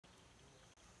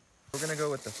We're gonna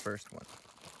go with the first one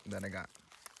that I got,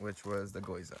 which was the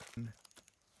goiza.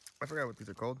 I forgot what these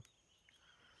are called.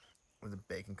 With the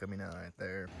bacon coming out right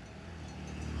there.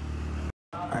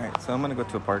 Alright, so I'm gonna go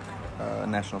to a park, a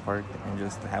national park, and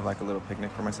just have like a little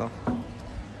picnic for myself.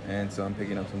 And so I'm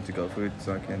picking up some to-go food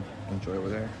so I can enjoy over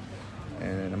there.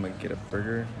 And I'm gonna get a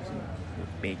burger, some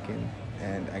bacon,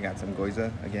 and I got some goiza,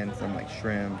 again, some like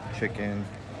shrimp, chicken,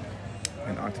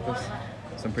 and octopus.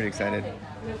 So I'm pretty excited.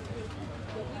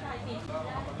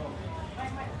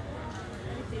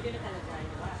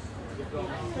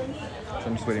 So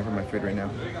I'm just waiting for my food right now.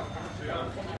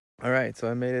 Alright, so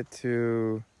I made it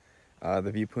to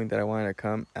the viewpoint that I wanted to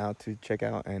come out to check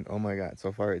out, and oh my god,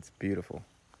 so far it's beautiful.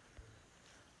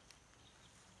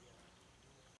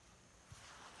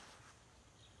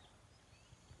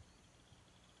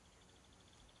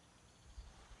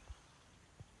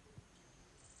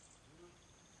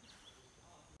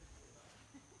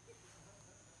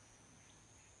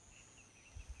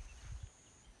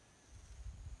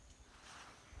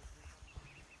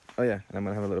 Oh yeah, and I'm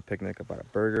gonna have a little picnic. I bought a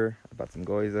burger, I bought some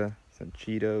goiza, some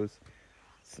Cheetos,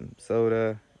 some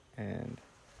soda, and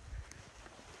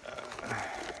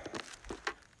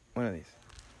one of these.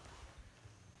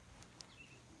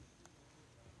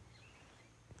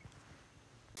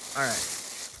 Alright,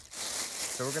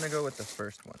 so we're gonna go with the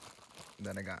first one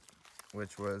that I got,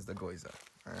 which was the goiza.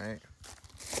 Alright,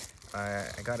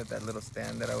 I got it at that little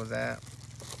stand that I was at,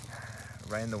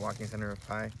 right in the walking center of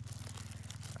Pai.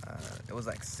 It was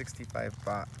like 65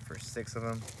 baht for 6 of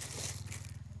them.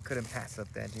 Couldn't pass up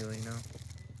that deal, you know.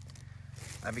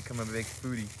 I've become a big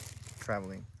foodie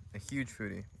traveling, a huge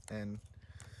foodie, and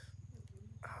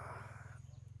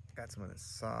got some of this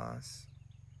sauce.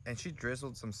 And she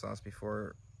drizzled some sauce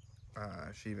before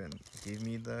she even gave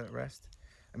me the rest.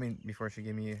 I mean, before she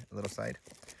gave me a little side.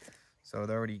 So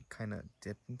they're already kind of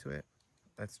dipped into it.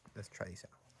 Let's try these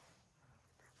out.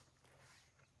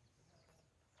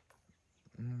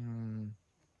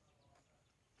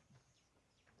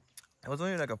 It was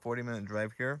only like a 40-minute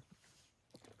drive here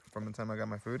from the time I got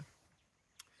my food.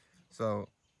 So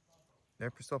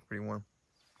they're still pretty warm.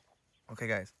 Okay,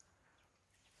 guys.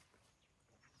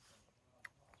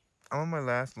 I'm on my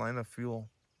last line of fuel.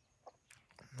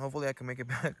 Hopefully I can make it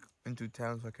back into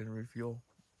town so I can refuel.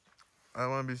 I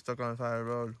don't want to be stuck on the side of the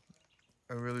road.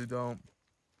 I really don't.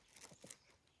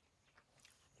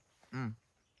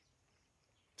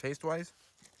 Taste-wise,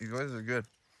 these guys are good.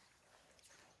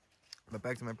 But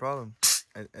back to my problem.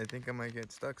 I think I might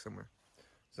get stuck somewhere.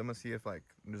 So I'm gonna see if like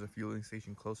there's a fueling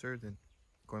station closer than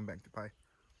going back to Pai.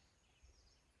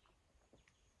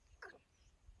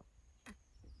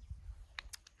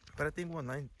 But I think 1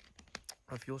 line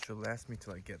of fuel should last me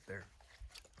till I get there.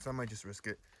 So I might just risk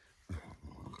it.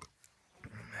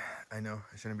 I know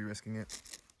I shouldn't be risking it,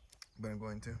 but I'm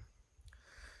going to.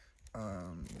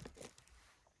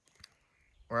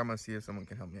 Or I'm gonna see if someone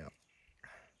can help me out.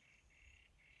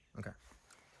 Okay.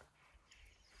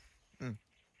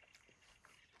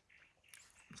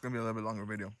 It's gonna be a little bit longer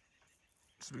video,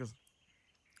 just because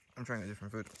I'm trying a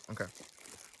different food. Okay.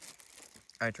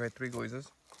 I tried 3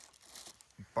 goizas.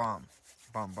 Bomb.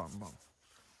 Bomb, bomb, bomb.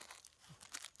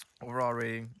 Overall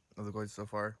rating of the goizas so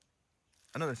far,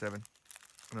 another 7.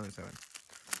 Another 7.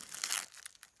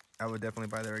 I would definitely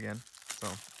buy there again, so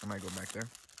I might go back there.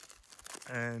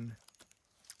 And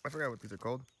I forgot what these are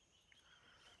called.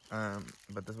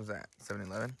 But this was at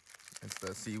 7-Eleven. It's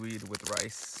the seaweed with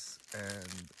rice,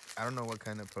 and I don't know what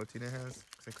kind of protein it has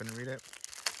because I couldn't read it.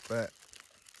 But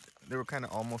they were kind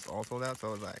of almost all sold out, so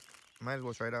I was like, might as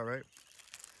well try it out, right?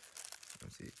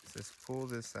 Let's see. It says pull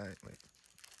this side. Wait.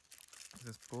 It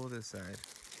says pull this side.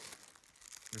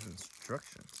 There's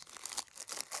instructions.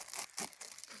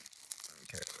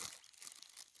 Okay.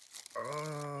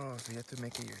 Oh, so you have to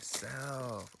make it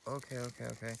yourself. Okay, okay,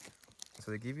 okay.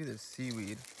 So they give you the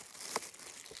seaweed,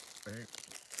 right?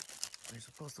 You're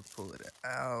supposed to pull it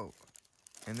out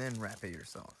and then wrap it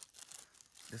yourself.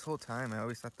 This whole time, I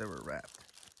always thought they were wrapped,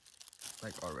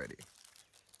 like already.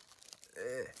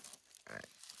 Alright.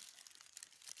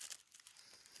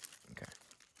 Okay.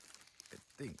 I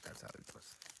think that's how it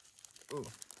goes. Ooh.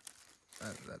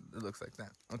 It looks like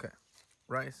that. Okay.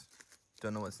 Rice.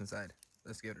 Don't know what's inside.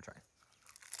 Let's give it a try.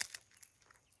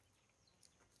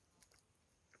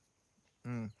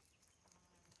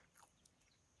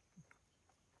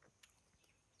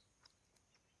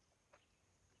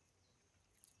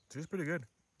 It's pretty good.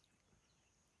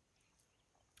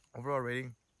 Overall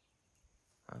rating.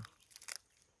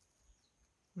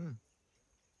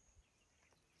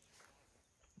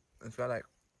 It's got like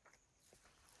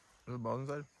little balls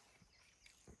inside.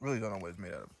 Really don't know what it's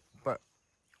made out of. But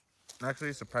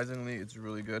actually, surprisingly, it's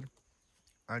really good.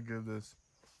 I give this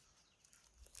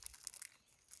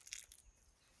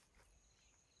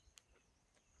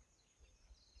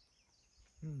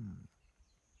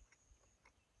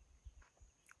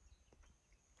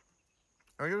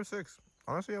I give it a 6.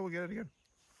 Honestly, I would get it again.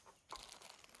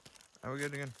 I would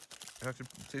get it again. It actually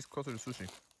tastes closer to sushi.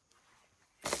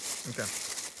 Okay.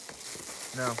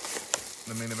 Now,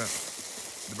 the main event.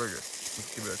 The burger.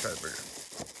 Let's give it a try, the burger.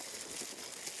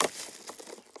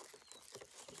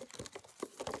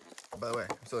 By the way,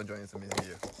 I'm still enjoying this amazing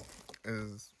video.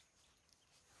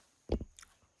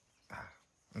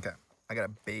 Okay. I got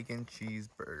a bacon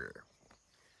cheeseburger.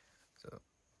 So,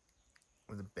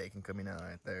 with the bacon coming out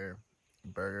right there.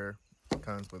 Burger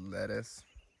comes with lettuce,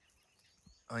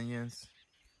 onions,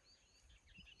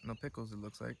 no pickles it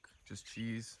looks like, just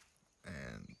cheese,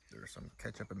 and there's some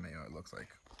ketchup and mayo it looks like.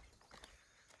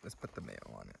 Let's put the mayo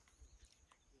on it.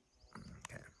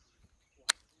 Okay.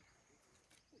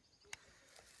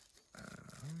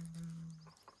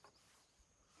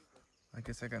 I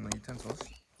guess I got no utensils,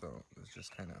 so let's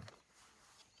just kind of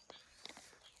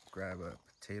grab a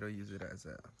potato, use it as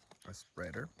a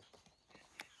spreader.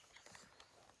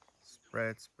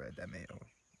 Spread that mayo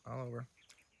all over.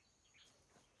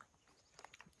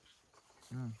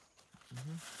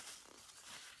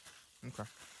 Okay.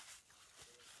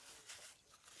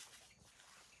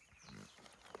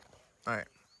 All right.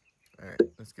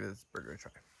 Let's give this burger a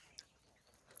try.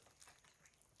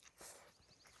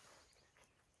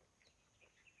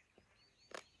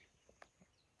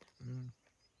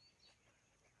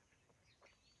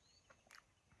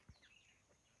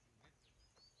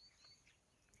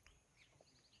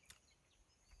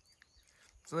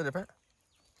 It's a little different.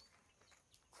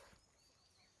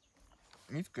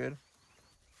 It's good.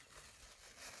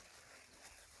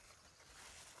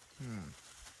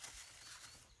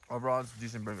 Overall, it's a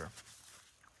decent burger.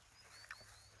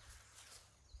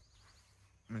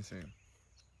 Let me see.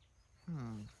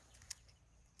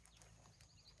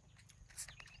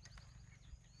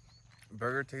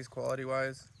 Burger taste quality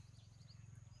wise,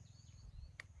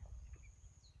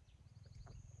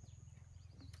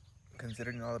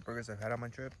 considering all the burgers I've had on my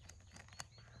trip,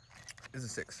 is a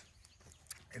 6.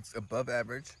 It's above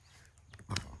average.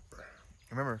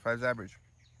 Remember, 5 is average.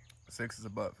 6 is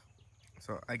above.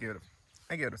 So I give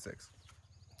it a 6.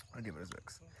 I give it a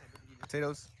 6.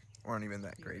 Potatoes aren't even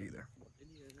that great either.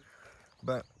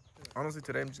 But honestly,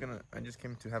 today I just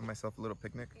came to have myself a little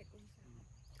picnic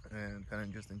and kind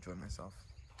of just enjoy myself.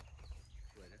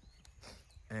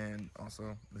 And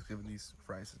also, let's give these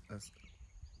fries,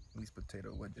 these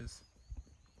potato wedges,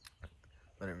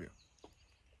 a review.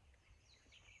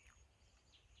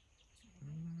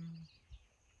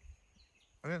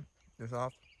 Again, they're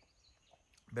soft.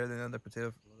 Better than other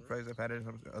potato fries I've had at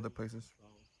other places.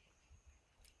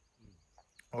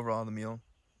 Overall, the meal,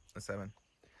 a 7.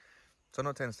 So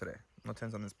no 10s today. No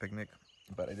 10s on this picnic.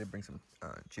 But I did bring some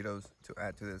Cheetos to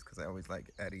add to this because I always like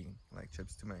adding like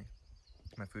chips to my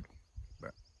food.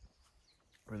 But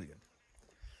really good.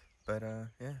 But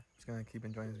yeah, just gonna keep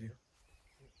enjoying this view.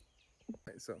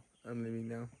 Right, so I'm leaving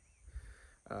now.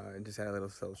 I just had a little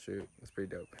self shoot. It's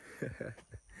pretty dope.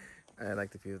 I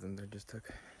like the few of them that I just took.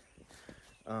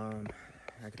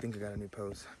 I think I got a new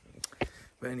pose.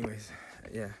 But anyways,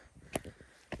 yeah.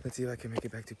 Let's see if I can make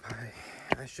it back to Pi.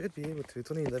 I should be able to.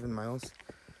 It's only 11 miles.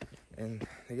 And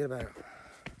they get about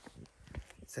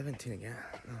 17 again.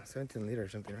 No, 17 liters or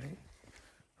something, right?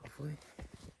 Hopefully.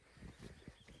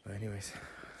 But anyways,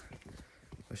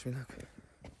 wish me luck.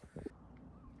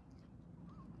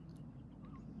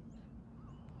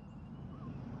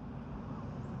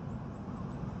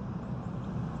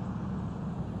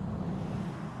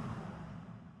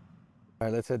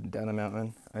 Alright, let's head down the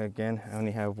mountain. Again, I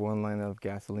only have 1 line of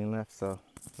gasoline left, so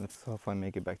let's hopefully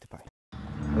make it back to Pi.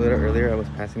 A little earlier, I was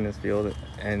passing this field,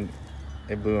 and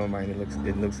it blew my mind. It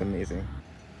looks amazing.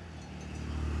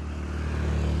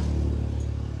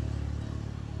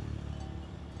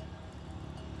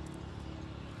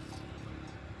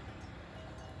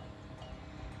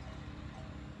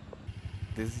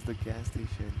 This is the gas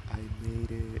station. I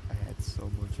made it. I had so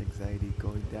much anxiety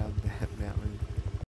going down that mountain.